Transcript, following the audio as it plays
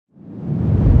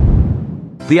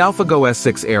The AlphaGo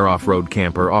S6 Air off-road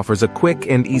camper offers a quick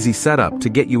and easy setup to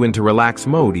get you into relax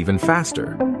mode even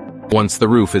faster. Once the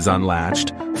roof is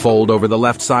unlatched, fold over the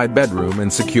left side bedroom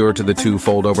and secure to the 2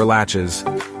 fold-over latches.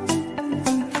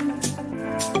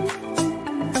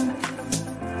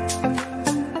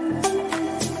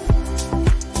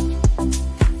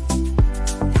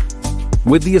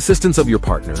 With the assistance of your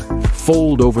partner,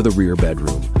 fold over the rear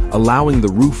bedroom, allowing the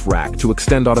roof rack to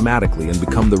extend automatically and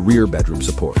become the rear bedroom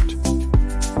support.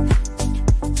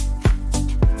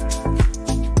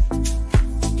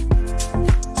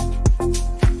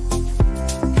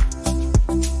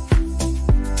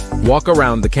 Walk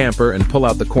around the camper and pull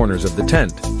out the corners of the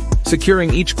tent,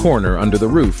 securing each corner under the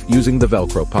roof using the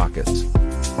Velcro pockets.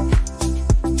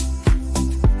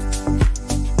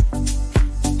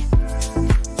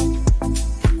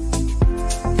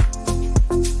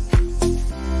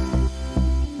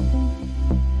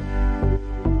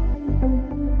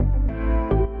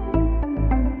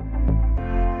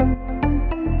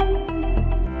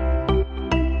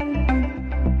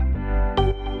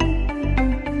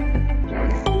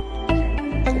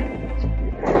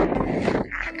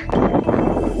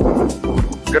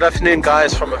 Good afternoon,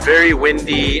 guys, from a very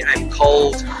windy and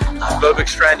cold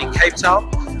Johannesburg in Cape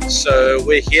Town. So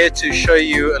we're here to show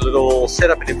you a little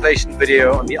setup and inflation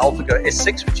video on the AlphaGo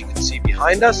S6, which you can see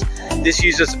behind us. This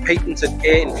uses a patented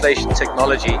air inflation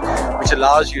technology, which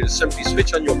allows you to simply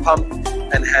switch on your pump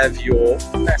and have your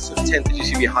massive tent that you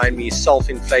see behind me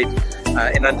self-inflate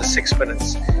in under 6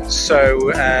 minutes.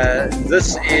 So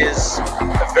this is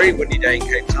a very windy day in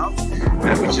Cape Town,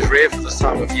 which is rare for this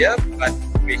time of year, but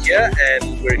we're here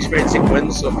and we're experiencing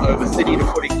winds of over 30 to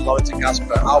 40 kilometers gas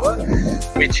per hour,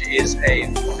 which is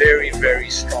a very, very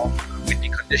strong windy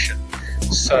condition.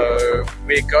 So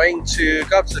we're going to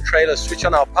go up to the trailer, switch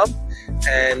on our pump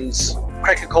and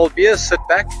crack a cold beer, sit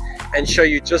back and show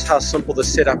you just how simple the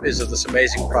setup is of this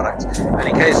amazing product. And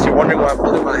in case you're wondering why I'm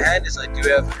holding my hand, is I do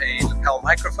have a lapel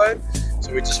microphone.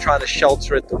 So we're just trying to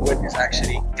shelter it. The wind is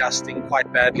actually gusting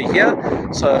quite badly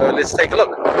here. So let's take a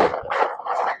look.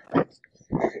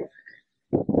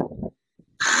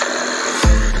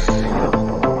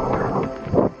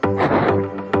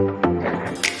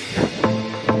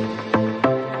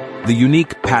 The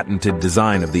unique patented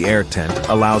design of the air tent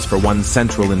allows for one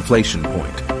central inflation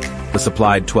point. The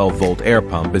supplied 12-volt air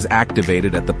pump is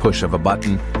activated at the push of a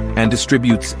button and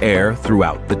distributes air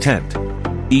throughout the tent.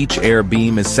 Each air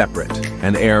beam is separate,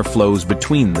 and air flows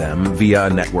between them via a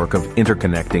network of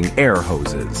interconnecting air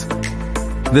hoses.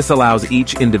 This allows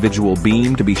each individual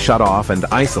beam to be shut off and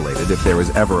isolated if there is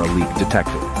ever a leak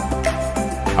detected.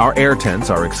 Our air tents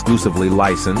are exclusively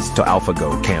licensed to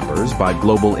AlphaGo campers by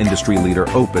global industry leader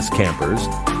Opus Campers,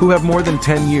 who have more than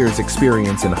 10 years'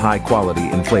 experience in high-quality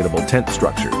inflatable tent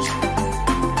structures.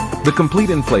 The complete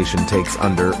inflation takes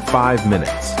under 5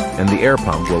 minutes, and the air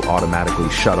pump will automatically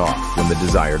shut off when the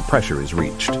desired pressure is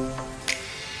reached.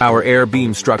 Our air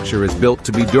beam structure is built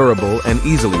to be durable and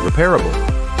easily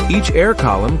repairable. Each air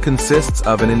column consists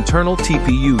of an internal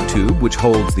TPU tube which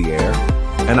holds the air,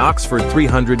 an Oxford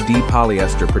 300D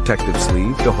polyester protective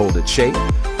sleeve to hold its shape,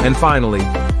 and finally,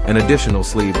 an additional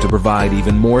sleeve to provide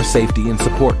even more safety and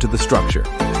support to the structure.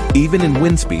 Even in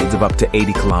wind speeds of up to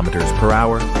 80 kilometers per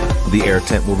hour, the air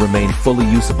tent will remain fully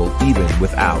usable even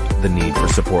without the need for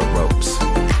support ropes.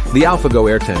 The AlphaGo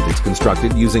air tent is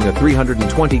constructed using a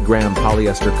 320-gram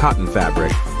polyester cotton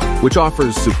fabric, which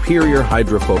offers superior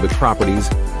hydrophobic properties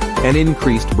and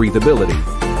increased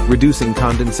breathability, reducing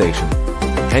condensation,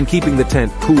 and keeping the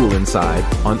tent cool inside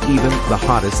on even the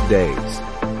hottest days.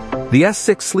 The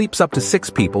S6 sleeps up to 6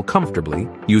 people comfortably,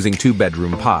 using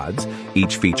 2-bedroom pods,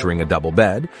 each featuring a double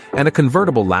bed, and a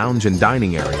convertible lounge and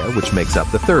dining area which makes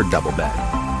up the 3rd double bed.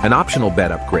 An optional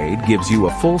bed upgrade gives you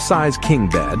a full-size king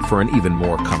bed for an even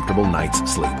more comfortable night's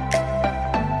sleep.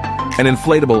 An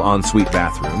inflatable ensuite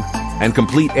bathroom and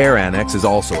complete air annex is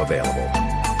also available.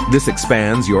 This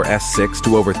expands your S6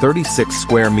 to over 36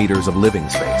 square meters of living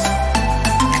space.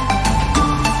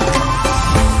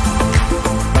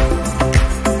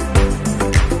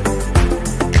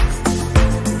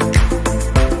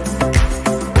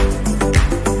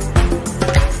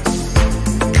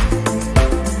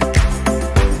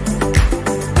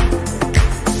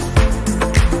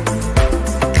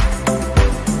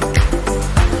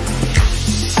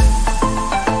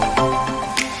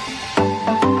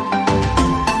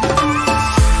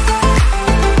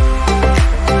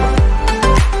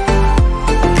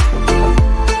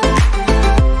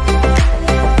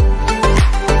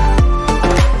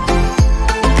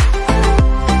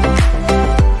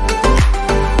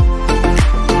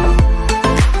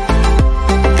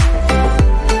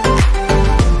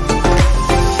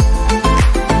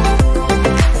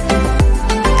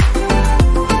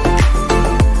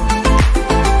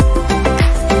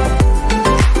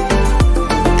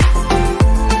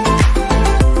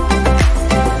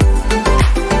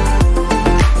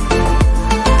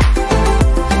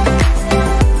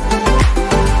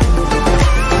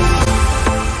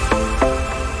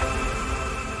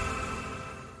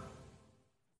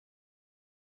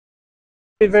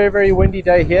 Very windy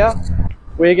day here.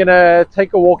 We're gonna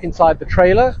take a walk inside the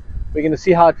trailer. We're gonna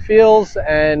see how it feels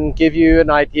and give you an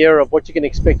idea of what you can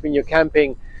expect when you're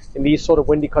camping in these sort of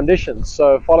windy conditions.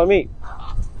 So follow me.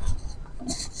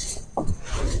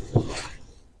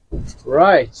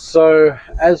 Right, so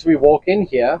as we walk in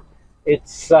here,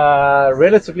 it's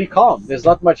relatively calm. There's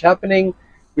not much happening.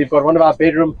 We've got one of our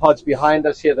bedroom pods behind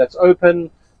us here that's open.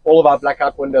 All of our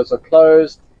blackout windows are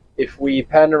closed. If we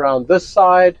pan around this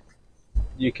side,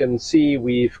 you can see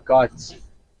we've got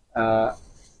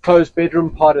closed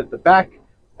bedroom pod at the back,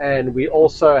 and we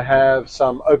also have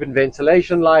some open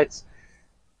ventilation lights,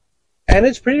 and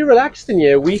it's pretty relaxed in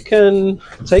here. We can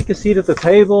take a seat at the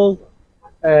table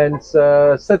and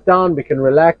sit down. We can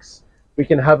relax, we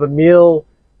can have a meal,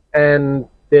 and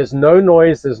there's no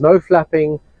noise, there's no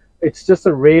flapping. It's just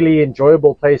a really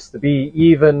enjoyable place to be,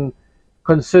 even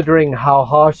considering how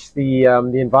harsh the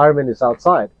environment is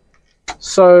outside.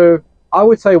 So I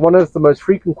would say one of the most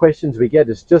frequent questions we get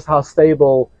is just how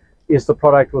stable is the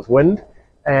product with wind,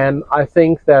 and I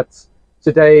think that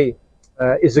today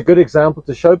is a good example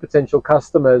to show potential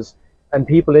customers and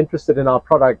people interested in our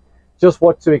product just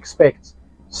what to expect.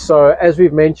 So as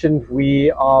we've mentioned, we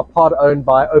are part owned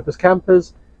by Opus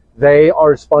Campers. They are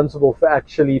responsible for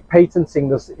actually patenting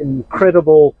this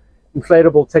incredible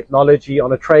inflatable technology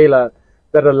on a trailer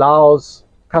that allows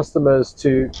customers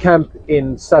to camp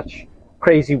in such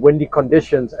crazy windy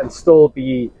conditions and still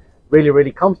be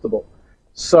really comfortable.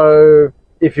 So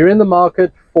if you're in the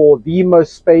market for the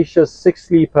most spacious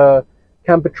 6-sleeper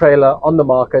camper trailer on the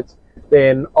market,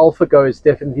 then AlphaGo is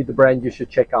definitely the brand you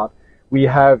should check out. We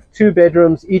have 2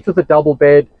 bedrooms, each with a double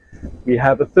bed. We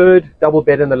have a 3rd double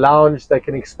bed in the lounge that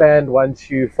can expand once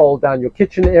you fold down your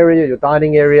kitchen area, your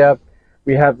dining area.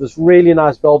 We have this really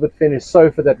nice velvet finish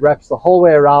sofa that wraps the whole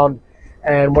way around.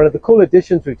 And one of the cool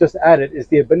additions we've just added is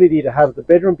the ability to have the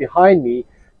bedroom behind me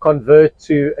convert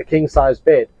to a king-size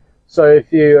bed. So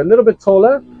if you're a little bit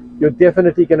taller, you're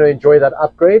definitely going to enjoy that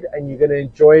upgrade, and you're going to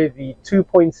enjoy the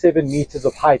 2.7 meters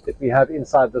of height that we have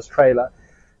inside this trailer.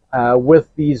 With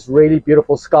these really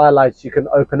beautiful skylights, you can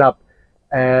open up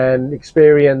and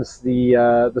experience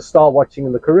the star watching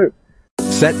in the Karoo.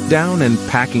 Set down and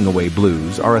packing away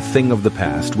blues are a thing of the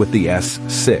past with the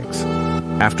S6.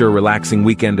 After a relaxing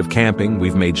weekend of camping,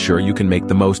 we've made sure you can make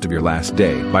the most of your last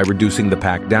day by reducing the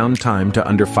pack down time to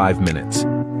under 5 minutes.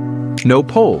 No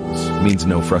poles means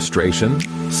no frustration.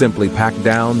 Simply pack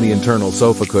down the internal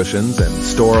sofa cushions and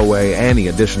store away any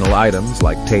additional items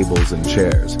like tables and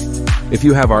chairs. If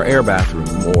you have our air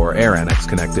bathroom or air annex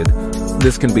connected,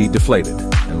 this can be deflated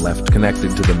and left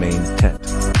connected to the main tent.